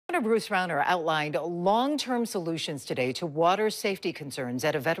Governor Bruce Rauner outlined long-term solutions today to water safety concerns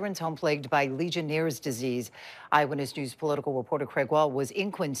at a veterans home plagued by Legionnaires disease. Eyewitness News political reporter Craig Wall was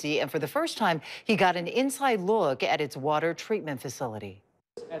in Quincy, and for the first time, he got an inside look at its water treatment facility.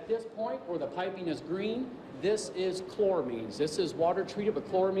 At this point where the piping is green, this is chloramines. This is water treated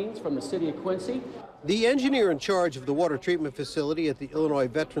with chloramines from the city of Quincy. The engineer in charge of the water treatment facility at the Illinois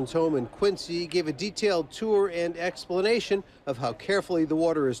Veterans Home in Quincy gave a detailed tour and explanation of how carefully the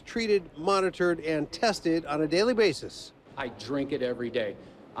water is treated, monitored, and tested on a daily basis. I drink it every day.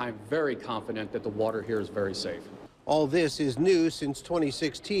 I'm very confident that the water here is very safe. All this is new since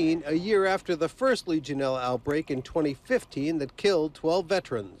 2016, a year after the first Legionella outbreak in 2015 that killed 12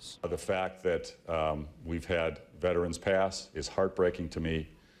 veterans. The fact that we've had veterans pass is heartbreaking to me,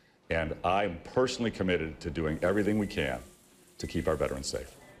 and I'm personally committed to doing everything we can to keep our veterans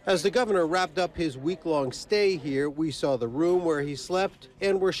safe. As the governor wrapped up his week-long stay here, we saw the room where he slept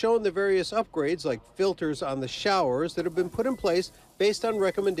and were shown the various upgrades like filters on the showers that have been put in place based on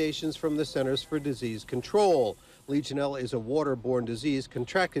recommendations from the Centers for Disease Control. Legionella is a waterborne disease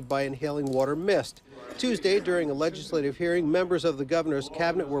contracted by inhaling water mist. Tuesday, during a legislative hearing, members of the governor's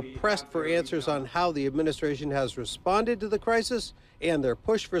cabinet were pressed for answers on how the administration has responded to the crisis, and their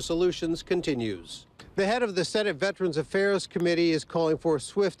push for solutions continues. The head of the Senate Veterans Affairs Committee is calling for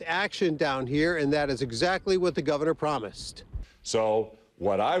swift action down here, and that is exactly what the governor promised. So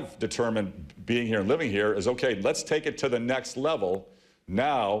what I've determined being here and living here is, okay, let's take it to the next level.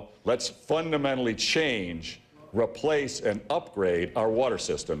 Now let's fundamentally change, replace, and upgrade our water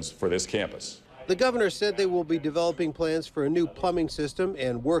systems for this campus. The governor said they will be developing plans for a new plumbing system,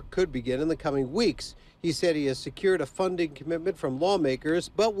 and work could begin in the coming weeks. He said he has secured a funding commitment from lawmakers,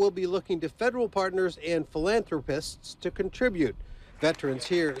 but will be looking to federal partners and philanthropists to contribute. Veterans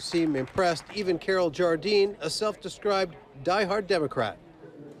here seem impressed, even Carol Jardine, a self-described diehard Democrat.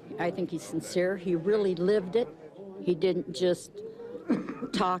 I think he's sincere. He really lived it. He didn't just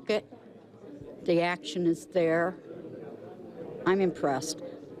talk it. The action is there. I'm impressed.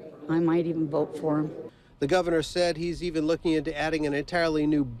 I might even vote for him. The governor said he's even looking into adding an entirely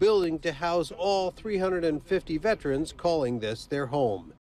new building to house all 350 veterans, calling this their home.